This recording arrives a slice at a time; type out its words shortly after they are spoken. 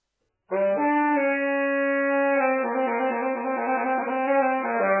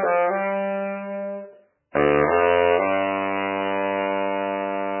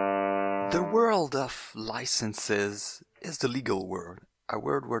world of licenses is the legal word, a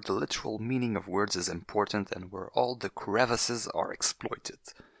word where the literal meaning of words is important and where all the crevices are exploited.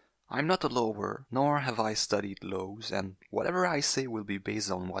 I'm not a lawyer, nor have I studied laws, and whatever I say will be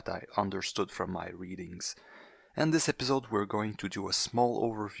based on what I understood from my readings. In this episode we're going to do a small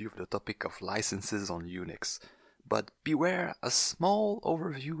overview of the topic of licenses on Unix. But beware, a small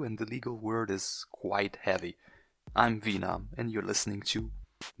overview in the legal word is quite heavy. I'm Vinam, and you're listening to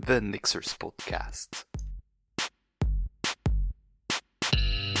the Nixers Podcast.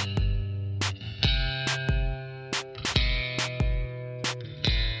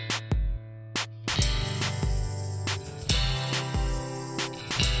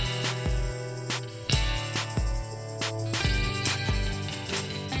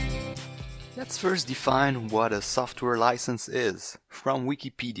 Let's first define what a software license is. From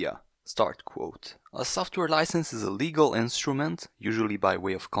Wikipedia. Start quote. A software license is a legal instrument, usually by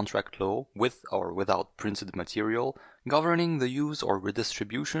way of contract law, with or without printed material, governing the use or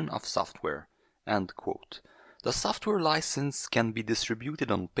redistribution of software. End quote. The software license can be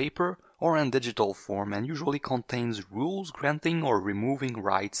distributed on paper or in digital form and usually contains rules granting or removing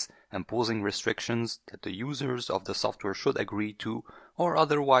rights, imposing restrictions that the users of the software should agree to or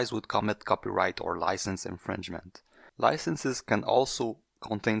otherwise would commit copyright or license infringement. Licenses can also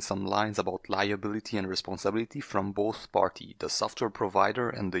contain some lines about liability and responsibility from both parties, the software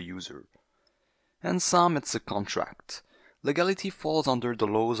provider and the user. In some, it's a contract. Legality falls under the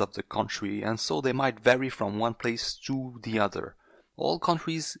laws of the country, and so they might vary from one place to the other. All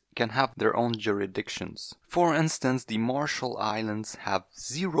countries can have their own jurisdictions. For instance, the Marshall Islands have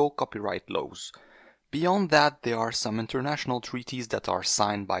zero copyright laws. Beyond that, there are some international treaties that are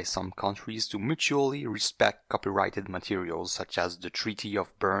signed by some countries to mutually respect copyrighted materials, such as the Treaty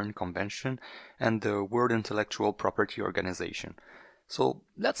of Berne Convention and the World Intellectual Property Organization. So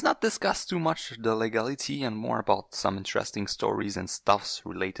let's not discuss too much the legality and more about some interesting stories and stuffs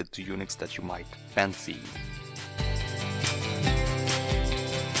related to Unix that you might fancy.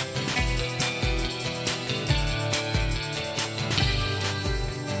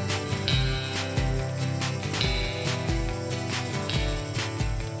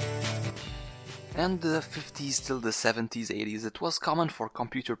 In the 50s till the 70s, 80s, it was common for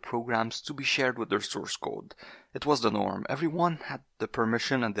computer programs to be shared with their source code. It was the norm. Everyone had the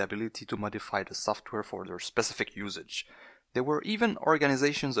permission and the ability to modify the software for their specific usage. There were even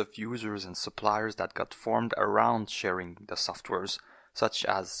organizations of users and suppliers that got formed around sharing the softwares, such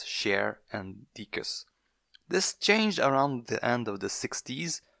as Share and Deakus. This changed around the end of the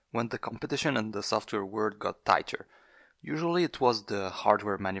 60s when the competition in the software world got tighter. Usually it was the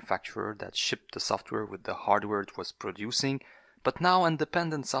hardware manufacturer that shipped the software with the hardware it was producing, but now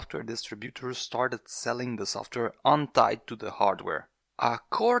independent software distributors started selling the software untied to the hardware. A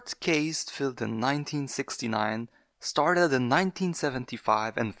court case filed in 1969, started in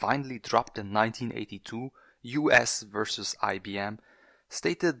 1975 and finally dropped in 1982, US versus IBM,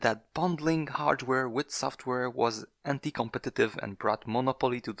 stated that bundling hardware with software was anti-competitive and brought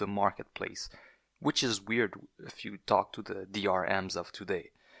monopoly to the marketplace. Which is weird if you talk to the DRMs of today.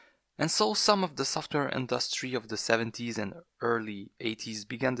 And so some of the software industry of the 70s and early 80s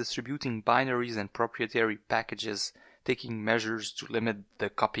began distributing binaries and proprietary packages, taking measures to limit the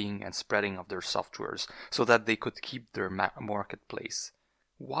copying and spreading of their softwares so that they could keep their marketplace.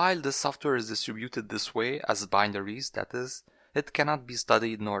 While the software is distributed this way, as binaries that is, it cannot be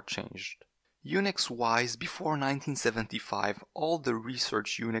studied nor changed. Unix-wise, before 1975, all the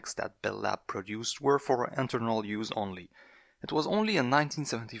research Unix that Bell Lab produced were for internal use only. It was only in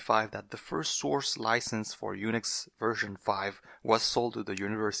 1975 that the first source license for Unix version 5 was sold to the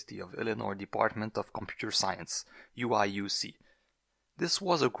University of Illinois Department of Computer Science, UIUC. This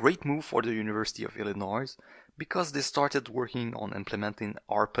was a great move for the University of Illinois because they started working on implementing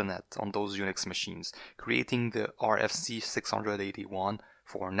ARPANET on those Unix machines, creating the RFC 681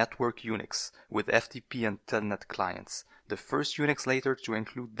 for network Unix with FTP and Telnet clients. The first Unix later to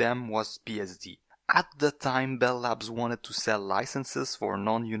include them was BSD. At the time, Bell Labs wanted to sell licenses for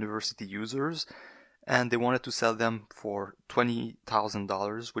non-university users, and they wanted to sell them for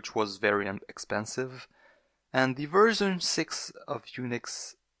 $20,000, which was very expensive. And the version 6 of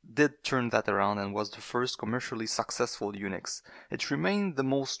Unix did turn that around and was the first commercially successful Unix. It remained the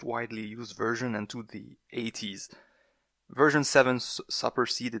most widely used version into the 80s. Version 7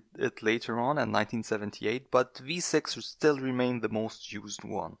 superseded it later on in 1978, but V6 still remained the most used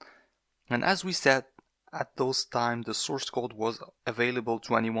one. And as we said, At those times, the source code was available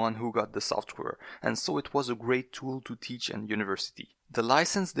to anyone who got the software, and so it was a great tool to teach in university. The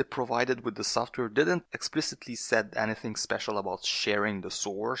license they provided with the software didn't explicitly said anything special about sharing the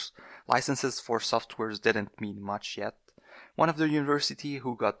source. Licenses for softwares didn't mean much yet. One of the university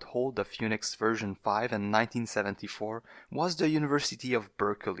who got hold of Unix version 5 in 1974 was the University of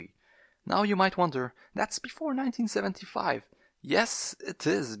Berkeley. Now you might wonder, that's before 1975. Yes, it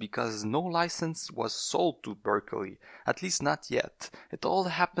is, because no license was sold to Berkeley, at least not yet. It all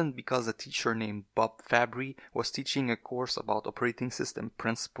happened because a teacher named Bob Fabry was teaching a course about operating system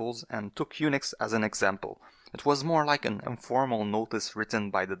principles and took Unix as an example. It was more like an informal notice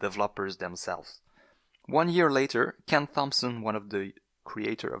written by the developers themselves. 1 year later, Ken Thompson, one of the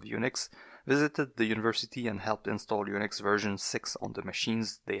creators of Unix, visited the university and helped install Unix version 6 on the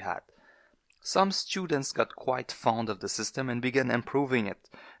machines they had. Some students got quite fond of the system and began improving it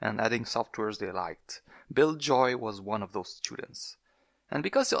and adding softwares they liked. Bill Joy was one of those students. And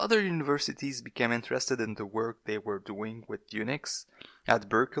because the other universities became interested in the work they were doing with Unix, at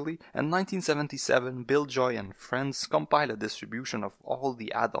Berkeley, in 1977, Bill Joy and friends compiled a distribution of all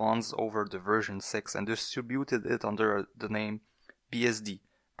the add-ons over the version 6 and distributed it under the name BSD,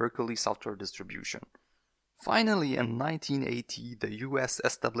 Berkeley Software Distribution. Finally, in 1980, the US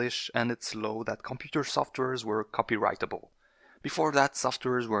established in its law that computer softwares were copyrightable. Before that,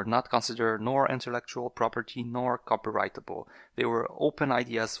 softwares were not considered nor intellectual property nor copyrightable. They were open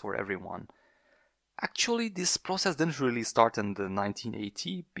ideas for everyone. Actually, this process didn't really start in the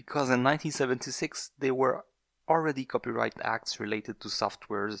 1980s, because in 1976 there were already copyright acts related to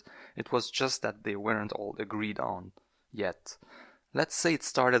softwares. It was just that they weren't all agreed on yet. Let's say it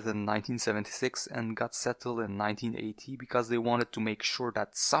started in 1976 and got settled in 1980 because they wanted to make sure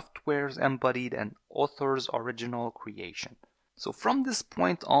that softwares embodied an author's original creation. So from this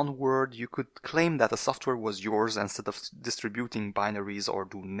point onward, you could claim that a software was yours instead of distributing binaries or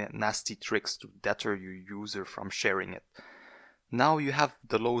do nasty tricks to deter your user from sharing it. Now you have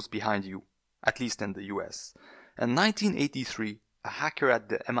the laws behind you, at least in the US. In 1983, a hacker at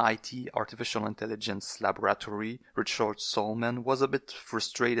the MIT Artificial Intelligence Laboratory, Richard Stallman, was a bit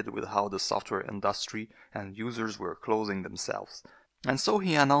frustrated with how the software industry and users were closing themselves. And so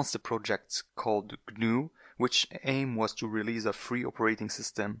he announced a project called GNU, which aim was to release a free operating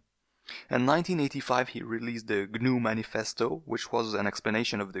system. In 1985, he released the GNU Manifesto, which was an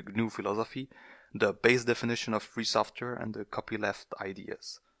explanation of the GNU philosophy, the base definition of free software, and the copyleft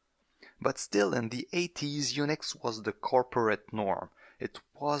ideas. But still, in the 80s, Unix was the corporate norm. It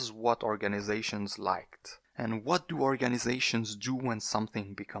was what organizations liked. And what do organizations do when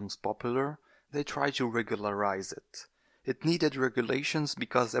something becomes popular? They try to regularize it. It needed regulations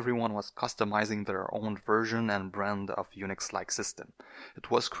because everyone was customizing their own version and brand of Unix-like system. It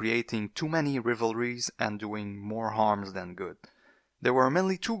was creating too many rivalries and doing more harms than good. There were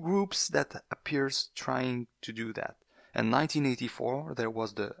mainly two groups that appears trying to do that. In 1984, there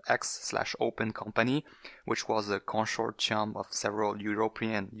was the X/Open Company, which was a consortium of several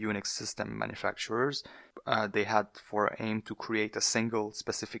European Unix system manufacturers. They had for aim to create a single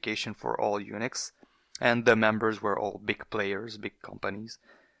specification for all Unix, and the members were all big players, big companies.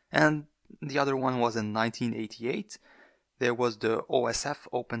 And the other one was in 1988. There was the OSF,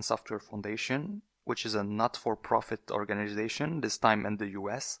 Open Software Foundation, which is a not-for-profit organization, this time in the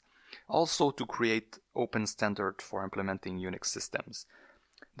US, also to create open standard for implementing Unix systems.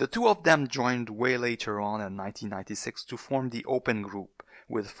 The two of them joined way later on in 1996 to form the Open Group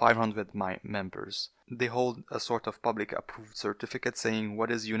with 500 members. They hold a sort of public approved certificate saying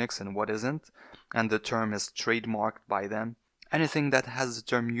what is Unix and what isn't, and the term is trademarked by them. Anything that has the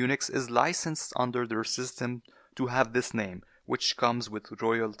term Unix is licensed under their system to have this name, which comes with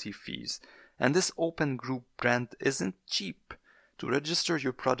royalty fees. And this Open Group brand isn't cheap. To register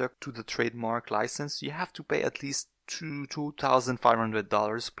your product to the trademark license, you have to pay at least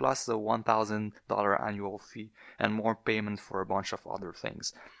 $2,500 plus a $1,000 annual fee and more payment for a bunch of other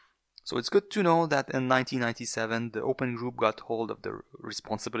things. So it's good to know that in 1997, the Open Group got hold of the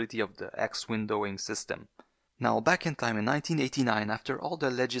responsibility of the X windowing system. Now, back in time in 1989, after all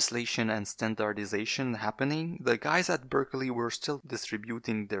the legislation and standardization happening, the guys at Berkeley were still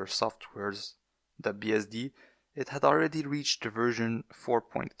distributing their softwares, the BSD. It had already reached the version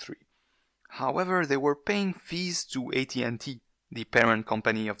 4.3. However, they were paying fees to AT&T, the parent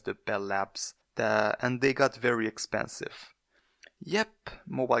company of the Bell Labs, and they got very expensive. Yep,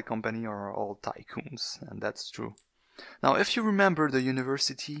 mobile companies are all tycoons, and that's true. Now, if you remember the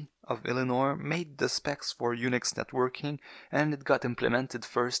university, of Illinois made the specs for Unix networking, and it got implemented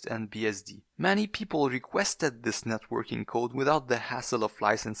first in BSD. Many people requested this networking code without the hassle of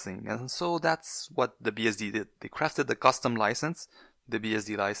licensing, and so that's what the BSD did. They crafted a custom license, the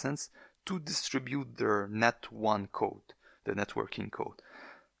BSD license, to distribute their Net1 code, the networking code.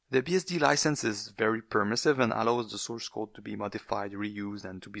 The BSD license is very permissive and allows the source code to be modified, reused,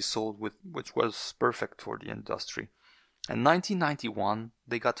 and to be sold, which was perfect for the industry. In 1991,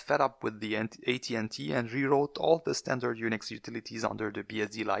 they got fed up with the AT&T and rewrote all the standard Unix utilities under the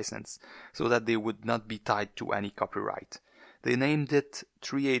BSD license so that they would not be tied to any copyright. They named it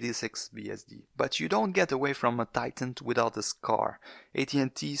 386 BSD. But you don't get away from a titan without a scar.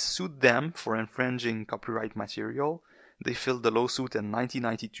 AT&T sued them for infringing copyright material. They filed the lawsuit in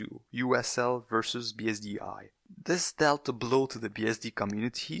 1992, USL versus BSDI. This dealt a blow to the BSD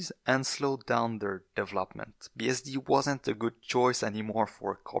communities and slowed down their development. BSD wasn't a good choice anymore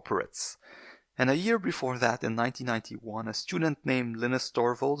for corporates. And a year before that, in 1991, a student named Linus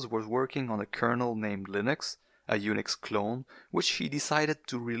Torvalds was working on a kernel named Linux, a Unix clone, which he decided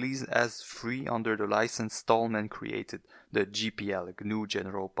to release as free under the license Stallman created, the GPL, GNU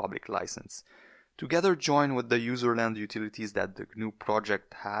General Public License. Together joined with the userland utilities that the GNU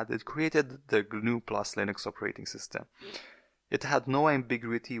project had, it created the GNU plus Linux operating system. It had no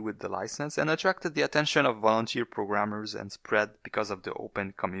ambiguity with the license and attracted the attention of volunteer programmers and spread because of the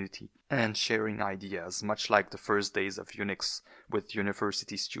open community and sharing ideas, much like the first days of Unix with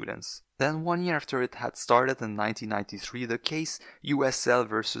university students. Then 1 year after it had started in 1993, the case USL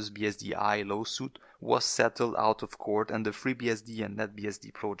versus BSDI lawsuit was settled out of court and the FreeBSD and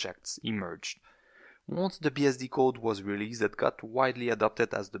NetBSD projects emerged. Once the BSD code was released, it got widely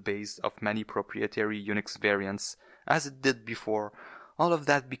adopted as the base of many proprietary Unix variants, as it did before, all of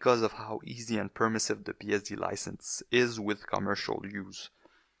that because of how easy and permissive the BSD license is with commercial use.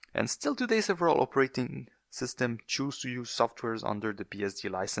 And still today several operating systems choose to use softwares under the BSD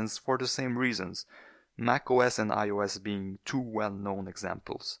license for the same reasons, macOS and iOS being two well-known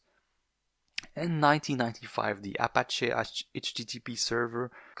examples. In 1995, the Apache HTTP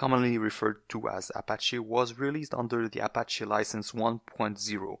server, commonly referred to as Apache, was released under the Apache License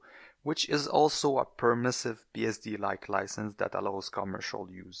 1.0, which is also a permissive BSD-like license that allows commercial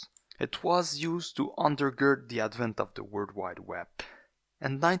use. It was used to undergird the advent of the World Wide Web.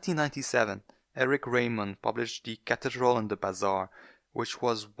 In 1997, Eric Raymond published The Cathedral and the Bazaar, which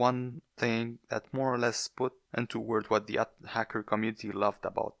was one thing that more or less put into word what the hacker community loved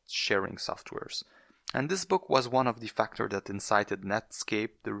about sharing softwares. And this book was one of the factors that incited Netscape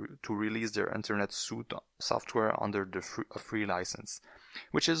to release their internet suite software under the free license,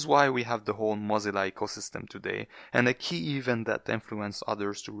 which is why we have the whole Mozilla ecosystem today, and a key event that influenced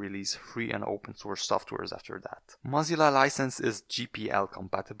others to release free and open source softwares after that. Mozilla license is GPL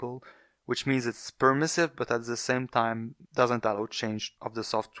compatible, which means it's permissive but at the same time doesn't allow change of the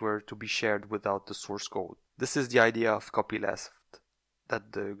software to be shared without the source code. This is the idea of copyleft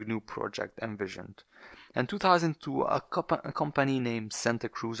that the GNU project envisioned. In 2002, a company named Santa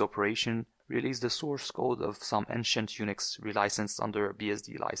Cruz Operation released the source code of some ancient Unix relicensed under a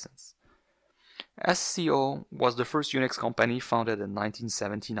BSD license. SCO was the first Unix company founded in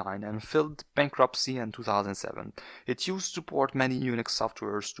 1979 and filed bankruptcy in 2007. It used to port many Unix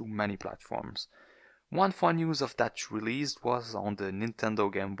softwares to many platforms. One fun use of that release was on the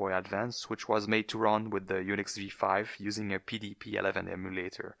Nintendo Game Boy Advance, which was made to run with the Unix V5 using a PDP-11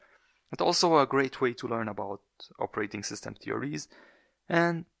 emulator. It's also a great way to learn about operating system theories,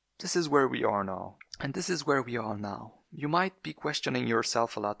 and this is where we are now. You might be questioning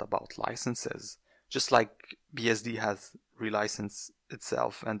yourself a lot about licenses, just like BSD has relicensed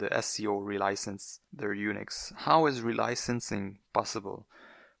itself and the SCO relicensed their Unix. How is relicensing possible?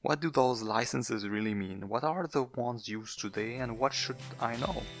 What do those licenses really mean? What are the ones used today and what should I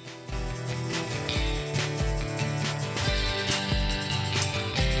know?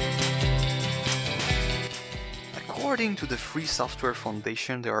 According to the Free Software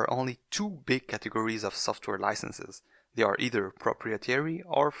Foundation, there are only two big categories of software licenses. They are either proprietary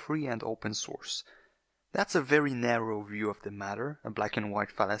or free and open source. That's a very narrow view of the matter, a black and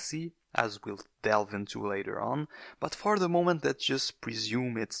white fallacy, as we'll delve into later on, but for the moment let's just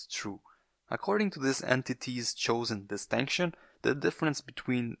presume it's true. According to this entity's chosen distinction, the difference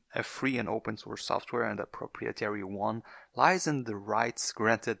between a free and open source software and a proprietary one lies in the rights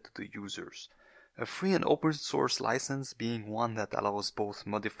granted to the users. A free and open source license being one that allows both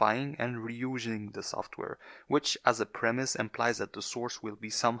modifying and reusing the software, which as a premise implies that the source will be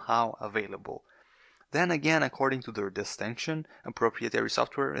somehow available. Then again, according to their distinction, a proprietary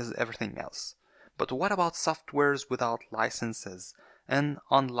software is everything else. But what about softwares without licenses an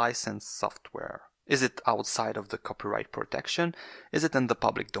unlicensed software? Is it outside of the copyright protection? Is it in the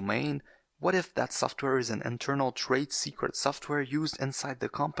public domain? What if that software is an internal trade secret software used inside the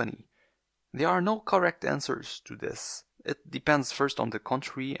company? There are no correct answers to this. It depends first on the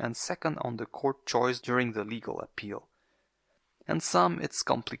country and second on the court choice during the legal appeal. And some it's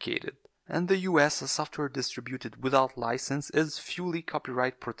complicated. In the US, a software distributed without license is fully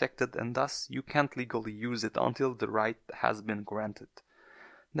copyright protected and thus you can't legally use it until the right has been granted.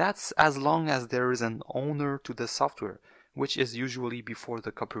 That's as long as there is an owner to the software, which is usually before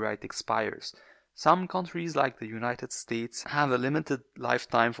the copyright expires. Some countries like the United States have a limited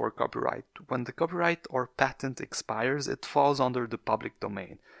lifetime for copyright. When the copyright or patent expires, it falls under the public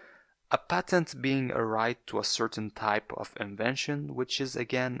domain. A patent being a right to a certain type of invention, which is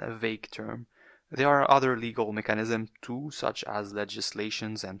again a vague term. There are other legal mechanisms too, such as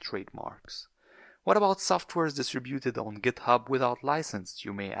legislations and trademarks. What about softwares distributed on GitHub without license,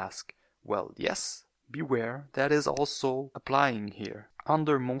 you may ask? Well, yes, beware, that is also applying here.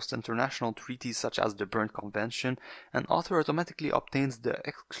 Under most international treaties such as the Berne Convention, an author automatically obtains the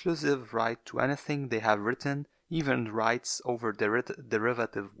exclusive right to anything they have written, even rights over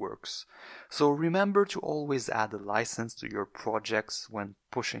derivative works. So remember to always add a license to your projects when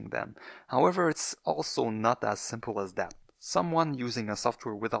pushing them. However, it's also not as simple as that. Someone using a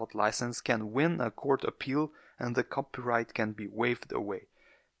software without license can win a court appeal and the copyright can be waived away.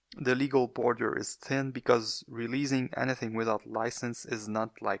 The legal border is thin because releasing anything without license is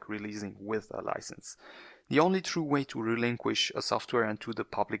not like releasing with a license. The only true way to relinquish a software into the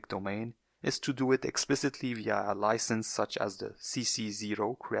public domain is to do it explicitly via a license such as the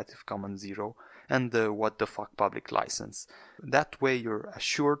CC0, Creative Commons 0, and the What the Fuck public license. That way you're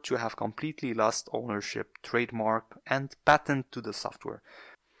assured to have completely lost ownership, trademark, and patent to the software.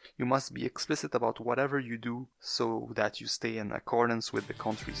 You must be explicit about whatever you do so that you stay in accordance with the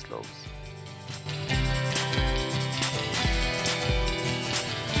country's laws.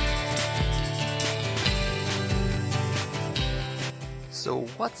 So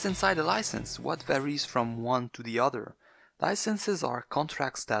what's inside a license? What varies from one to the other? Licenses are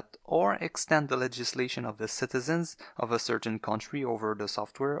contracts that or extend the legislation of the citizens of a certain country over the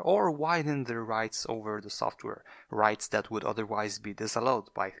software or widen their rights over the software, rights that would otherwise be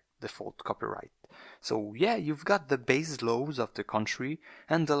disallowed by default copyright. So yeah, you've got the base laws of the country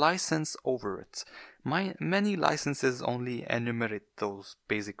and the license over it. Many licenses only enumerate those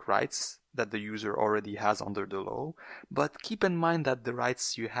basic rights that the user already has under the law, but keep in mind that the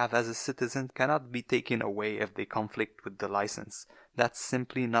rights you have as a citizen cannot be taken away if they conflict with the license. That's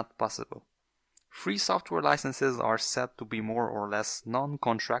simply not possible. Free software licenses are said to be more or less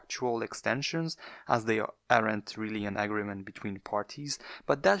non-contractual extensions, as they aren't really an agreement between parties,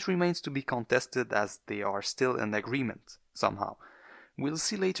 but that remains to be contested as they are still an agreement, somehow. We'll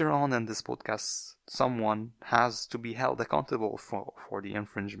see later on in this podcast someone has to be held accountable for the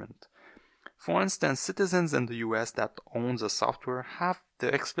infringement. For instance, citizens in the US that owns a software have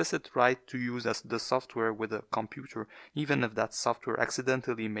the explicit right to use the software with a computer, even if that software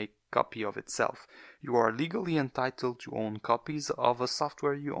accidentally makes a copy of itself. You are legally entitled to own copies of a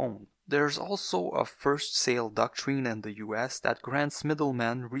software you own. There's also a first sale doctrine in the US that grants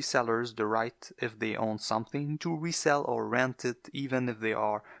middlemen, resellers, the right, if they own something, to resell or rent it even if they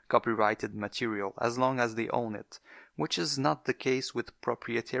are copyrighted material, as long as they own it, which is not the case with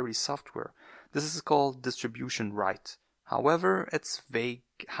proprietary software. This is called distribution right. However, it's vague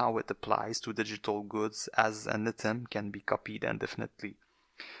how it applies to digital goods, as an item can be copied indefinitely.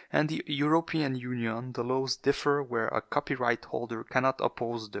 In the European Union, the laws differ where a copyright holder cannot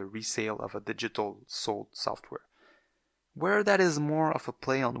oppose the resale of a digital sold software. Where that is more of a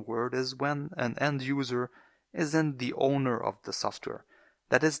play on word is when an end user isn't the owner of the software.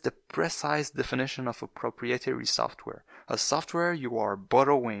 That is the precise definition of a proprietary software, a software you are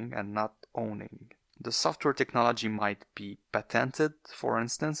borrowing and not owning. The software technology might be patented, for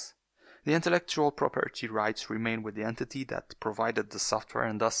instance. The intellectual property rights remain with the entity that provided the software,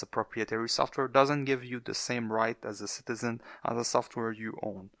 and thus a proprietary software doesn't give you the same right as a citizen as a software you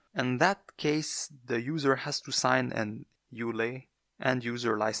own. In that case, the user has to sign an EULA, end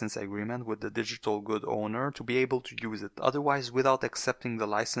user license agreement, with the digital good owner to be able to use it. Otherwise, without accepting the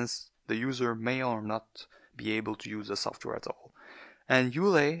license, the user may or not be able to use the software at all. And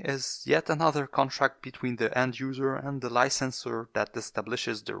EULA is yet another contract between the end user and the licensor that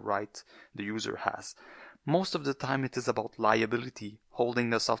establishes the right the user has. Most of the time it is about liability, holding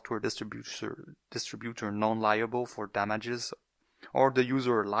the software distributor non-liable for damages, or the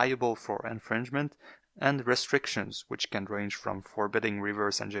user liable for infringement, and restrictions, which can range from forbidding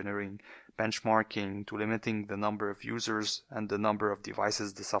reverse engineering, benchmarking, to limiting the number of users and the number of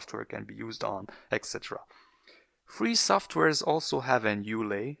devices the software can be used on, etc. Free softwares also have an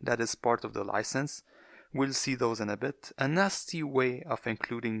ULA that is part of the license. We'll see those in a bit. A nasty way of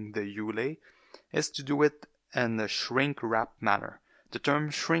including the ULA is to do it in a shrink wrap manner. The term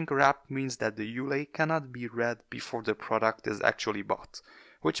shrink wrap means that the ULA cannot be read before the product is actually bought,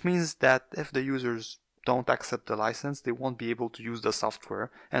 which means that if the users don't accept the license, they won't be able to use the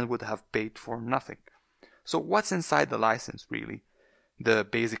software and would have paid for nothing. So what's inside the license really? The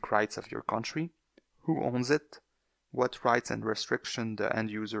basic rights of your country, who owns it, what rights and restriction the end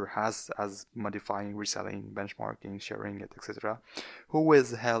user has as modifying, reselling, benchmarking, sharing it, etc., who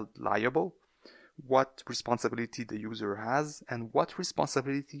is held liable, what responsibility the user has, and what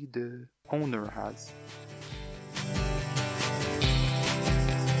responsibility the owner has.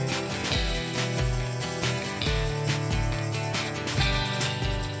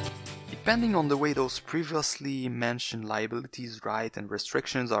 Depending on the way those previously mentioned liabilities, rights, and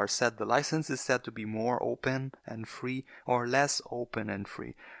restrictions are set, the license is said to be more open and free or less open and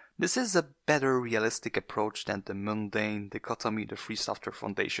free. This is a better realistic approach than the mundane dichotomy the Free Software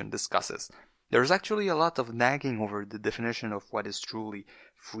Foundation discusses. There's actually a lot of nagging over the definition of what is truly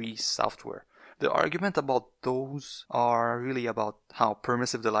free software. The argument about those are really about how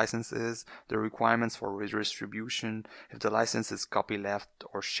permissive the license is, the requirements for redistribution, if the license is copyleft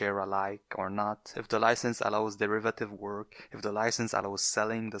or share alike or not, if the license allows derivative work, if the license allows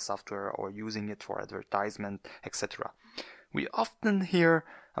selling the software or using it for advertisement, etc. We often hear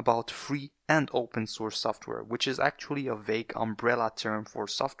about free and open source software, which is actually a vague umbrella term for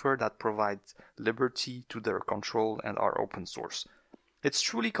software that provides liberty to their control and are open source. It's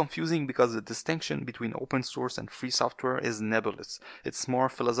truly confusing because the distinction between open source and free software is nebulous. It's more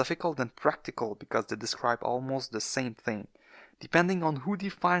philosophical than practical because they describe almost the same thing. Depending on who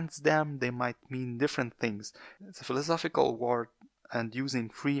defines them, they might mean different things. It's a philosophical word, and using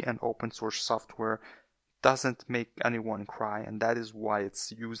free and open source software doesn't make anyone cry, and that is why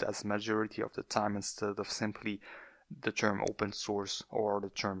it's used as majority of the time instead of simply the term open source or the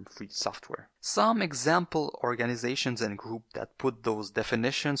term free software. Some example organizations and groups that put those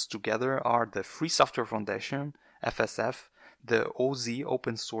definitions together are the Free Software Foundation, FSF, the OZ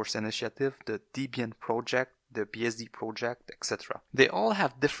Open Source Initiative, the Debian Project, the BSD Project, etc. They all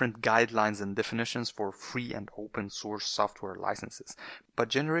have different guidelines and definitions for free and open source software licenses, but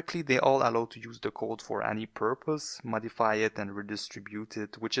generically they all allow to use the code for any purpose, modify it and redistribute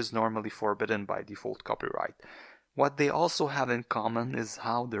it, which is normally forbidden by default copyright. What they also have in common is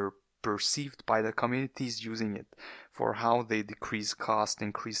how they're perceived by the communities using it, for how they decrease cost,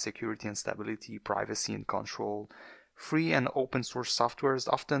 increase security and stability, privacy and control. Free and open source softwares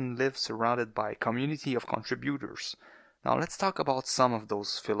often live surrounded by a community of contributors. Now let's talk about some of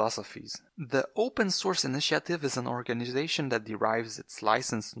those philosophies. The Open Source Initiative is an organization that derives its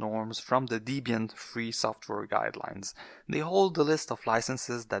license norms from the Debian Free Software Guidelines. They hold a list of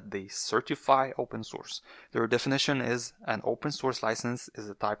licenses that they certify open source. Their definition is an open source license is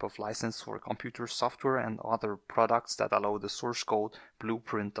a type of license for computer software and other products that allow the source code,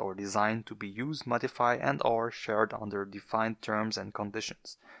 blueprint, or design to be used, modified, and or shared under defined terms and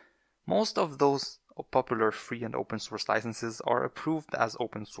conditions. Most of those popular free and open source licenses are approved as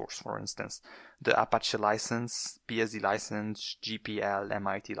open source. For instance, the Apache license, BSD license, GPL,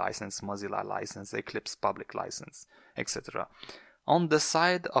 MIT license, Mozilla license, Eclipse public license, etc. On the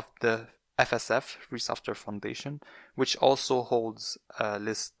side of the FSF, Free Software Foundation, which also holds a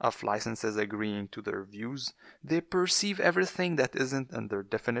list of licenses agreeing to their views, they perceive everything that isn't in their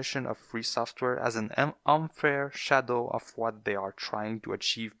definition of free software as an unfair shadow of what they are trying to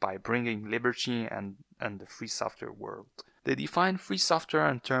achieve by bringing liberty and the free software world. They define free software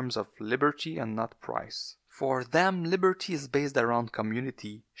in terms of liberty and not price. For them, liberty is based around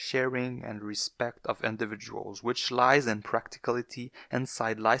community, sharing, and respect of individuals, which lies in practicality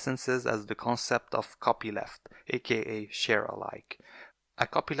inside licenses as the concept of copyleft, aka share alike. A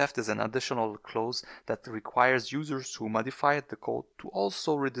copyleft is an additional clause that requires users who modify the code to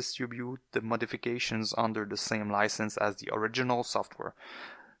also redistribute the modifications under the same license as the original software.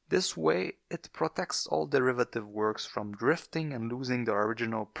 This way, it protects all derivative works from drifting and losing their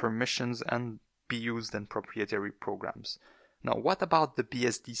original permissions and be used in proprietary programs. Now, what about the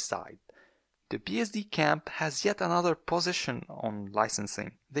BSD side? The BSD camp has yet another position on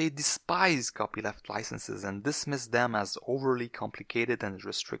licensing. They despise copyleft licenses and dismiss them as overly complicated and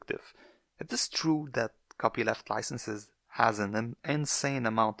restrictive. It is true that copyleft licenses has an insane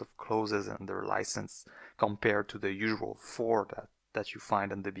amount of clauses in their license compared to the usual 4 that you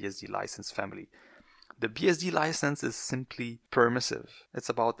find in the BSD license family. The BSD license is simply permissive. It's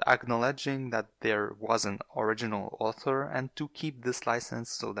about acknowledging that there was an original author and to keep this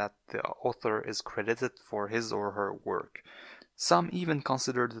license so that the author is credited for his or her work. Some even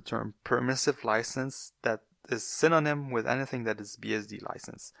consider the term permissive license that is synonym with anything that is BSD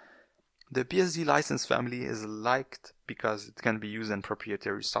license. The BSD license family is liked because it can be used in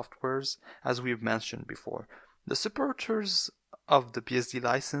proprietary softwares, as we've mentioned before. The supporters of the BSD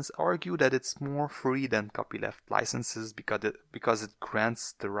license argue that it's more free than copyleft licenses because it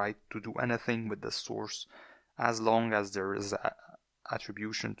grants the right to do anything with the source as long as there is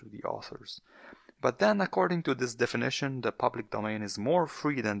attribution to the authors. But then, according to this definition, the public domain is more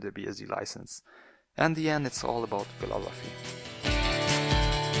free than the BSD license. In the end, it's all about philosophy.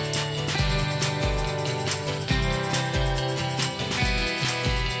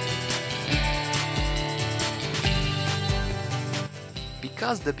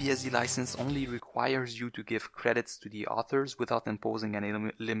 Because the BSD license only requires you to give credits to the authors without imposing any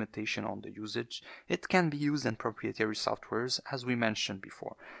limitation on the usage, it can be used in proprietary softwares, as we mentioned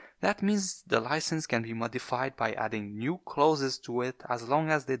before. That means the license can be modified by adding new clauses to it as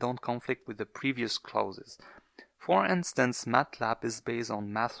long as they don't conflict with the previous clauses. For instance, MATLAB is based on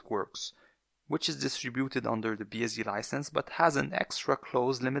MathWorks, which is distributed under the BSD license but has an extra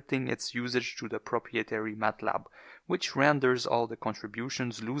clause limiting its usage to the proprietary MATLAB, which renders all the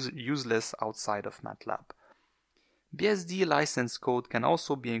contributions useless outside of MATLAB. BSD license code can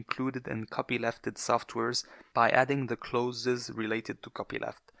also be included in copylefted softwares by adding the clauses related to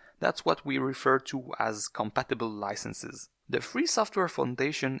copyleft. That's what we refer to as compatible licenses. The Free Software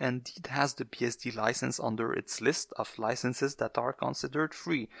Foundation indeed has the BSD license under its list of licenses that are considered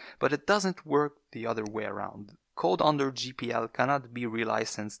free, but it doesn't work the other way around. Code under GPL cannot be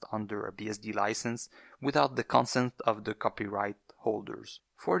relicensed under a BSD license without the consent of the copyright holders.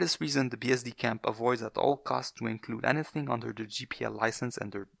 For this reason, the BSD camp avoids at all costs to include anything under the GPL license in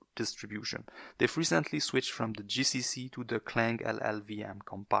their distribution. They've recently switched from the GCC to the Clang LLVM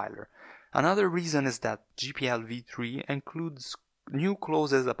compiler. Another reason is that GPL v3 includes new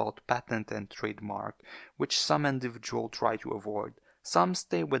clauses about patent and trademark, which some individuals try to avoid. Some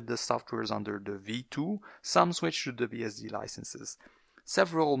stay with the softwares under the v2, some switch to the BSD licenses.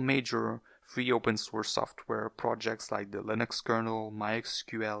 Several major free open source software projects like the Linux kernel,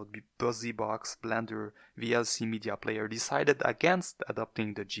 MySQL, BusyBox, Blender, VLC Media Player decided against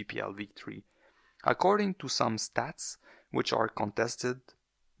adopting the GPL v3. According to some stats, which are contested,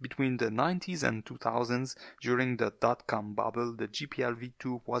 between the 90s and 2000s, during the dot-com bubble, the GPL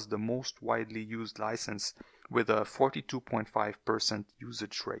v2 was the most widely used license, with a 42.5%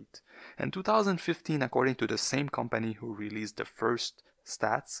 usage rate. In 2015, according to the same company who released the first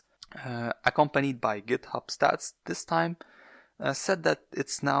stats, accompanied by GitHub stats this time, said that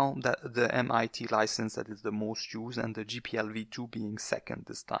it's now the MIT license that is the most used and the GPL v2 being second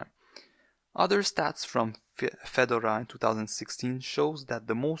this time. Other stats from Fedora in 2016 shows that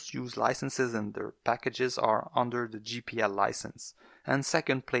the most used licenses and their packages are under the GPL license, and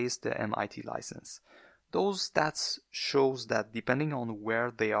second place the MIT license. Those stats shows that depending on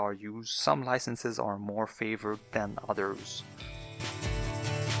where they are used, some licenses are more favored than others.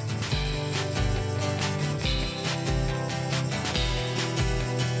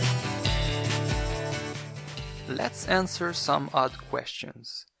 Let's answer some odd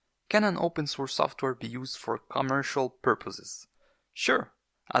questions. Can an open source software be used for commercial purposes? Sure,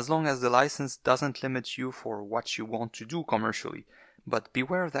 as long as the license doesn't limit you for what you want to do commercially. But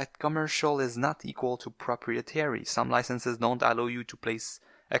beware that commercial is not equal to proprietary. Some licenses don't allow you to place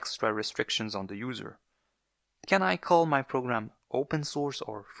extra restrictions on the user. Can I call my program open source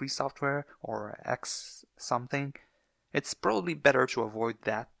or free software or X something? It's probably better to avoid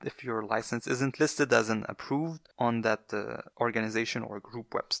that if your license isn't listed as an approved on that organization or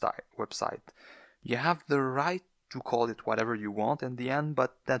group website. You have the right to call it whatever you want in the end,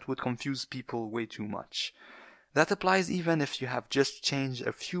 but that would confuse people way too much. That applies even if you have just changed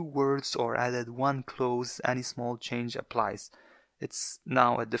a few words or added one clause. Any small change applies. It's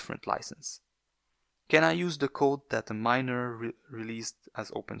now a different license. Can I use the code that a miner released as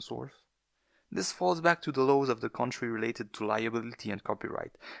open source? This falls back to the laws of the country related to liability and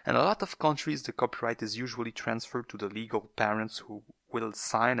copyright. In a lot of countries, the copyright is usually transferred to the legal parents who will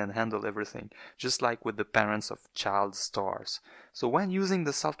sign and handle everything, just like with the parents of child stars. So when using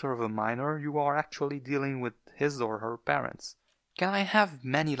the software of a minor, you are actually dealing with his or her parents. Can I have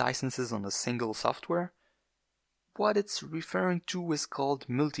many licenses on a single software? What it's referring to is called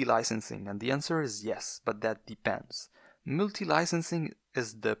multi-licensing, and the answer is yes, but that depends. Multi-licensing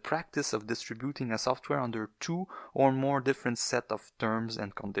is the practice of distributing a software under two or more different set of terms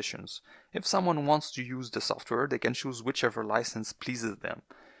and conditions. If someone wants to use the software, they can choose whichever license pleases them.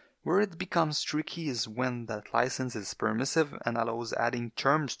 Where it becomes tricky is when that license is permissive and allows adding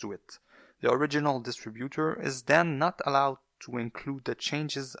terms to it. The original distributor is then not allowed to include the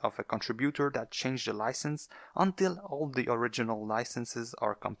changes of a contributor that changed the license until all the original licenses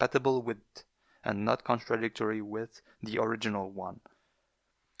are compatible with and not contradictory with the original one.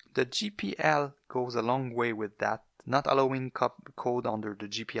 The GPL goes a long way with that, not allowing code under the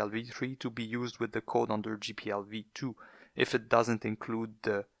GPL v3 to be used with the code under GPL v2 if it doesn't include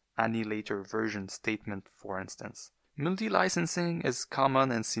the any later version statement, for instance. Multi-licensing is common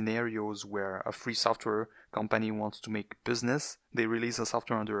in scenarios where a free software company wants to make business. They release a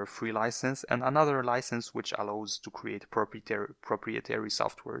software under a free license and another license which allows to create proprietary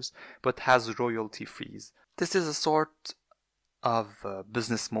softwares but has royalty fees. This is a sort of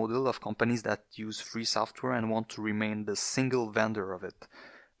business model of companies that use free software and want to remain the single vendor of it.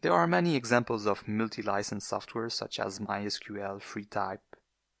 There are many examples of multi-license software such as MySQL, FreeType.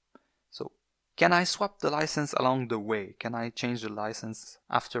 So, can I swap the license along the way? Can I change the license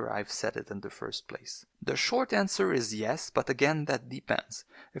after I've set it in the first place? The short answer is yes, but again that depends.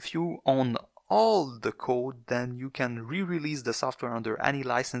 If you own all the code, then you can re-release the software under any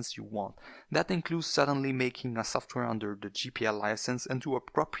license you want. That includes suddenly making a software under the GPL license into a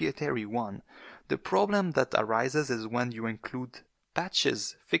proprietary one. The problem that arises is when you include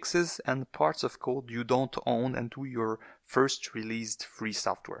patches, fixes, and parts of code you don't own into your first released free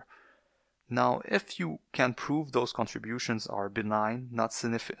software. Now, if you can prove those contributions are benign, not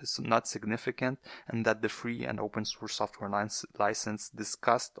significant, and that the free and open source software license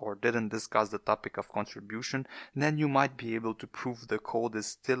discussed or didn't discuss the topic of contribution, then you might be able to prove the code is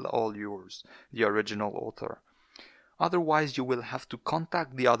still all yours, the original author. Otherwise, you will have to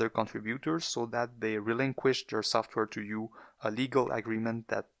contact the other contributors so that they relinquish their software to you, a legal agreement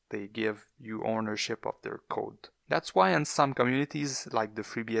that they give you ownership of their code. That's why in some communities like the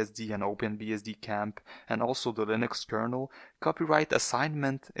FreeBSD and OpenBSD camp and also the Linux kernel, copyright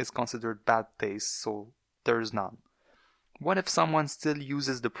assignment is considered bad taste, so there's none. What if someone still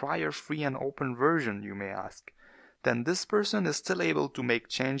uses the prior free and open version, you may ask? Then this person is still able to make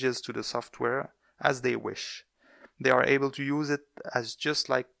changes to the software as they wish. They are able to use it as just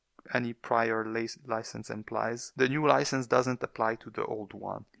like any prior license implies. The new license doesn't apply to the old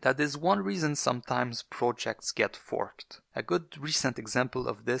one. That is one reason sometimes projects get forked. A good recent example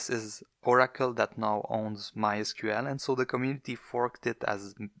of this is Oracle that now owns MySQL, and so the community forked it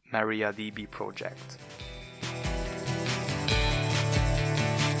as MariaDB project.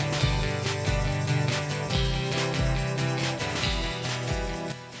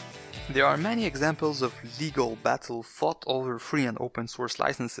 There are many examples of legal battle fought over free and open source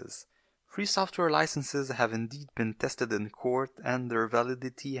licenses. Free software licenses have indeed been tested in court and their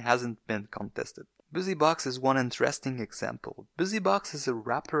validity hasn't been contested. BusyBox is one interesting example. BusyBox is a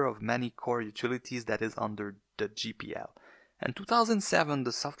wrapper of many core utilities that is under the GPL. In 2007,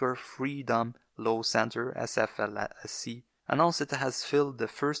 the Software Freedom Law Center, SFLSC, announced it has filed the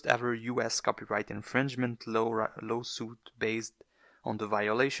first ever US copyright infringement lawsuit based on the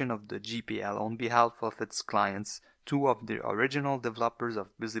violation of the GPL on behalf of its clients, two of the original developers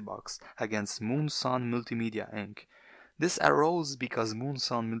of BusyBox, against Moonsun Multimedia Inc. This arose because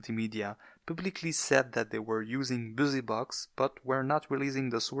Moonsun Multimedia publicly said that they were using BusyBox but were not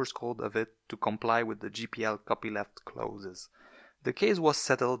releasing the source code of it to comply with the GPL copyleft clauses. The case was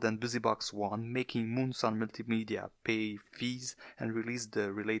settled and BusyBox won, making Moonsun Multimedia pay fees and release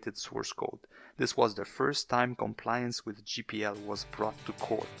the related source code. This was the first time compliance with GPL was brought to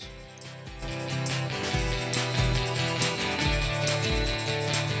court.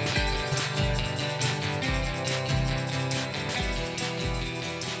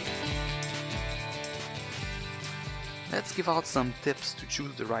 Let's give out some tips to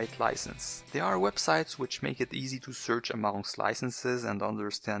choose the right license. There are websites which make it easy to search amongst licenses and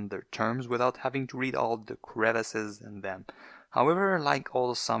understand their terms without having to read all the crevices in them. However, like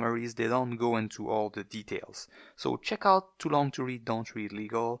all summaries, they don't go into all the details. So check out Too Long to Read, Don't Read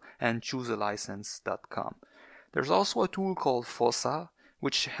Legal and ChooseAlicense.com. There's also a tool called FOSSA,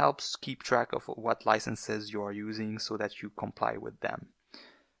 which helps keep track of what licenses you are using so that you comply with them.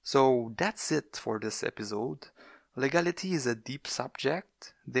 So that's it for this episode. Legality is a deep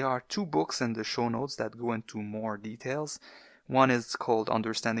subject. There are 2 books in the show notes that go into more details. One is called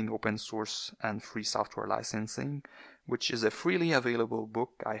Understanding Open Source and Free Software Licensing, which is a freely available book.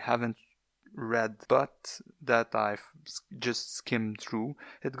 I haven't read, but that I've just skimmed through.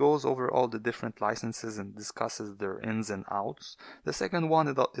 It goes over all the different licenses and discusses their ins and outs. The second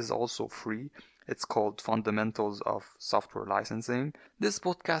one is also free. It's called Fundamentals of Software Licensing. This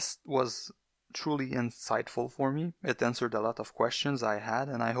podcast was truly insightful for me. It answered a lot of questions I had,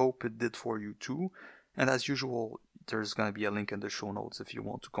 and I hope it did for you too. And as usual, there's going to be a link in the show notes if you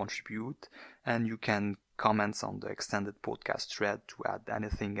want to contribute, and you can comment on the extended podcast thread to add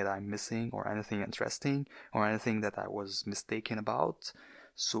anything that I'm missing or anything interesting or anything that I was mistaken about.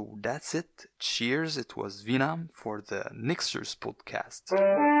 So that's it. Cheers. It was Vinam for the Nixers podcast.